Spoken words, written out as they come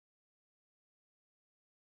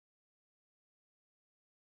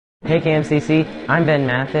Hey KMCC, I'm Ben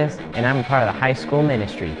Mathis, and I'm a part of the high school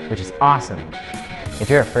ministry, which is awesome. If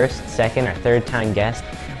you're a first, second, or third time guest,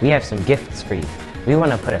 we have some gifts for you. We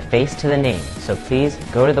want to put a face to the name, so please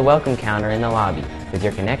go to the welcome counter in the lobby with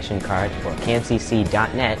your connection card or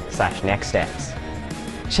kmcc.net/nextsteps.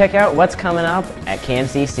 Check out what's coming up at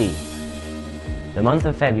KMCC. The month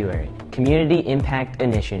of February, Community Impact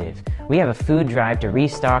Initiative. We have a food drive to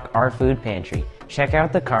restock our food pantry. Check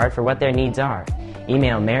out the card for what their needs are.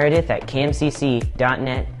 Email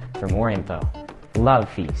meredith@kmcc.net for more info. Love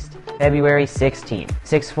Feast, February 16th,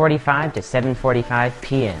 6:45 to 7:45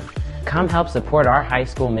 p.m. Come help support our high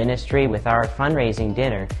school ministry with our fundraising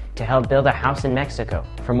dinner to help build a house in Mexico.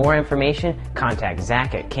 For more information, contact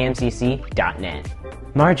zach@kmcc.net.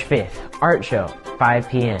 March 5th, Art Show, 5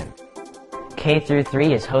 p.m. K through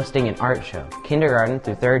 3 is hosting an art show. Kindergarten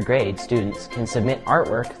through 3rd grade students can submit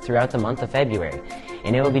artwork throughout the month of February,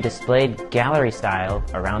 and it will be displayed gallery style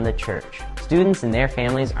around the church. Students and their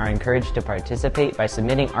families are encouraged to participate by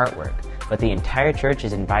submitting artwork, but the entire church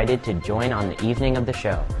is invited to join on the evening of the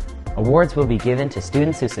show. Awards will be given to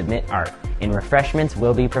students who submit art, and refreshments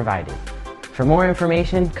will be provided. For more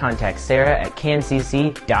information, contact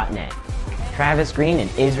sarah@kmcc.net. Travis Green and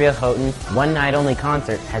Israel Houghton One Night Only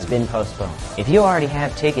concert has been postponed. If you already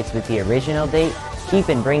have tickets with the original date, keep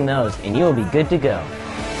and bring those and you will be good to go.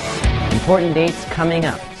 Important dates coming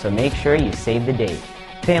up, so make sure you save the date.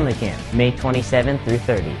 Family Camp, May 27th through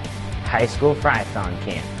 30th. High School Fry-Thon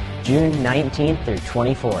Camp, June 19th through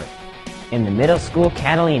 24th. And the Middle School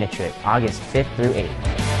Catalina Trip, August 5th through 8th.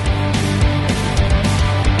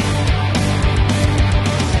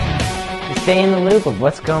 Stay in the loop of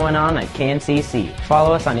what's going on at KMCC.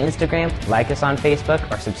 Follow us on Instagram, like us on Facebook,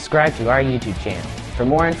 or subscribe to our YouTube channel. For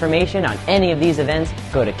more information on any of these events,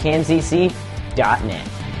 go to kmcc.net.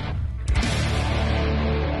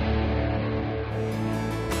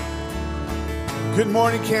 Good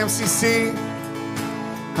morning, KMCC.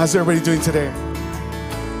 How's everybody doing today?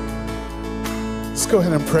 Let's go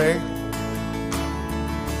ahead and pray.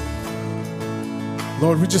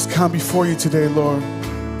 Lord, we just come before you today, Lord.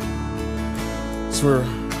 We're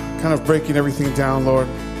kind of breaking everything down, Lord.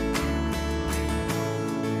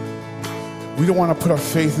 We don't want to put our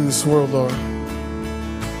faith in this world, Lord.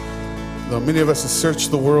 Though many of us have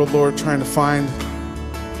searched the world, Lord, trying to find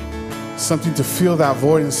something to fill that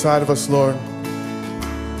void inside of us, Lord.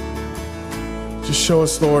 Just show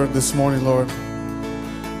us, Lord, this morning, Lord,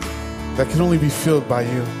 that can only be filled by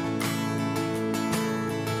you.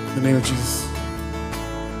 In the name of Jesus.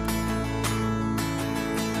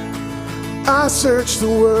 I searched the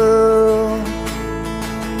world,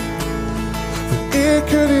 but it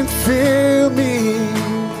couldn't fill me.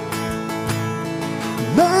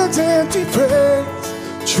 Man's empty praise,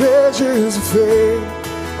 treasures of faith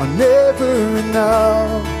are never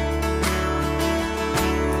enough.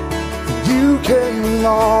 But you came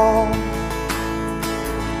along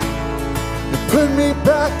and put me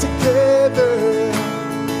back together,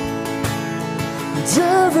 and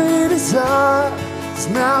every desire is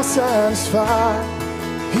now satisfied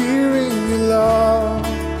here in your love.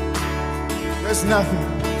 There's nothing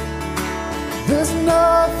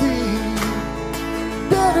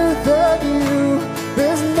better than you.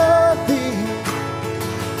 There's nothing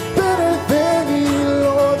better than you,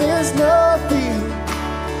 Lord. There's nothing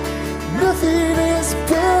is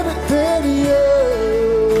better than you.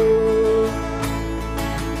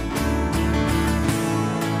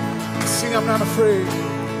 Sing, I'm not afraid.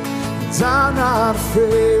 I'm not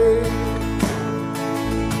afraid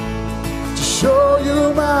to show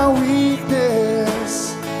you my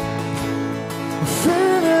weakness, my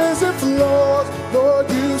failures and flaws. Lord,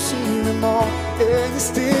 you've seen them all, and you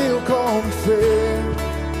still call me fair.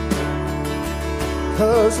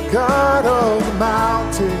 'Cause the God of the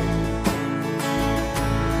mountain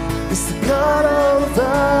is the God of the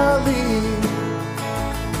valley,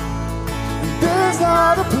 and there's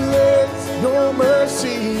not a place no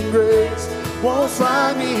mercy and grace won't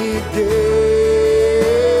find me again.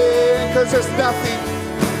 'Cause there's nothing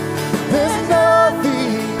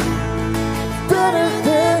better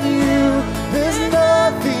than you. There's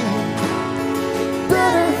nothing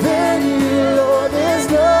better than you, Lord. There's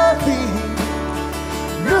nothing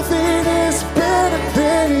is better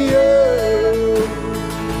than you.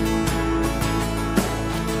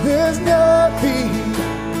 There's nothing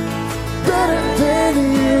better than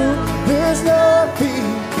you. There's nothing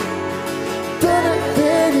better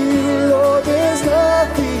than you, Lord. There's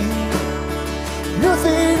nothing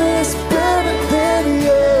is better than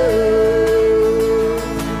you.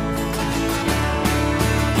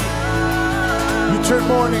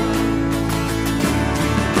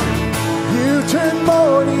 turn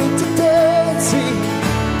mourning to dancing.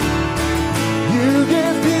 You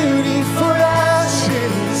give beauty for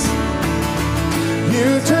ashes. You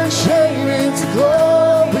turn shame into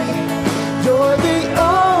glory. You're the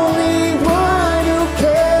only one who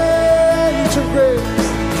can turn grace.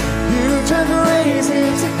 You turn grace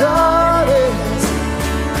into gardens.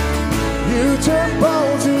 You turn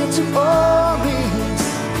bones into armies.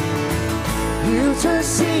 You turn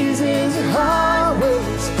seas into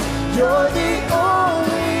highways. You're the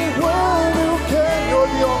only one who can.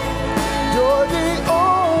 You're the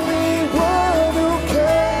only one who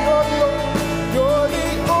can. You're the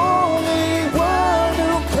only one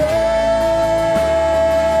who can.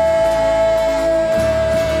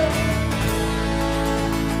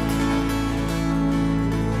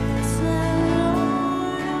 Bless the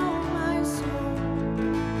Lord, oh my soul,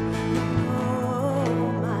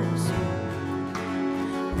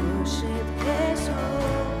 worship His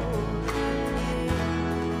holy name.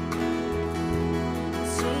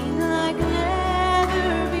 Sing like never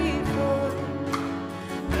before,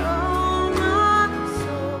 oh my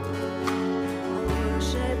soul, I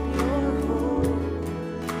worship Your holy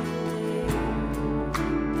name.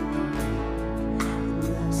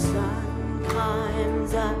 The sun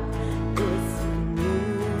climbs up, it's a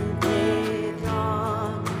new day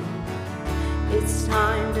dawning. It's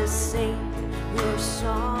time to sing Your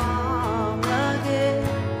song again.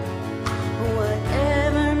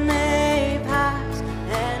 Whatever may pass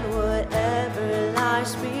and whatever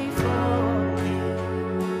lies before me,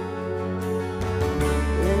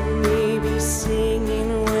 let me be singing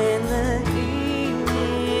when the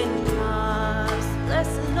evening comes. Bless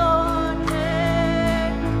the Lord,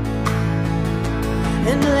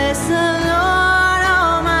 and bless the Lord,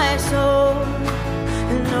 oh my soul,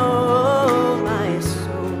 and oh my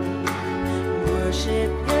soul,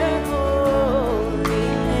 worship Your holy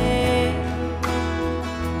name,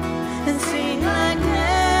 and sing like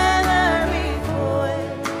never before.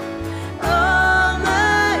 Oh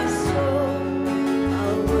my soul,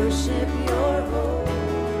 I'll worship Your holy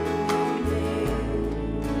name.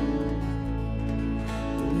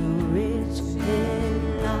 You're rich in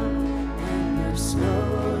love and You're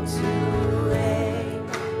slow to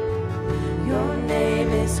anger. Your name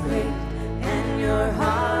is great and Your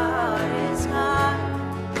heart is high.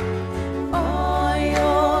 Oh,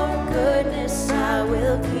 Your goodness I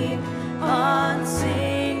will keep on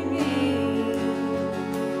singing.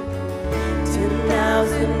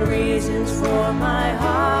 10,000 reasons for my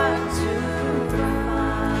heart to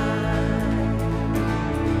find.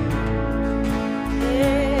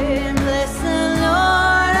 And bless the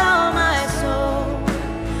Lord, oh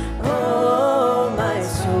my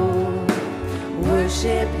soul,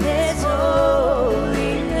 worship His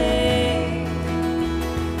holy name,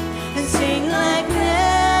 and sing like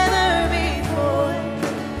never before.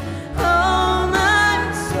 Oh my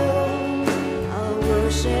soul, I'll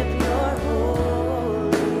worship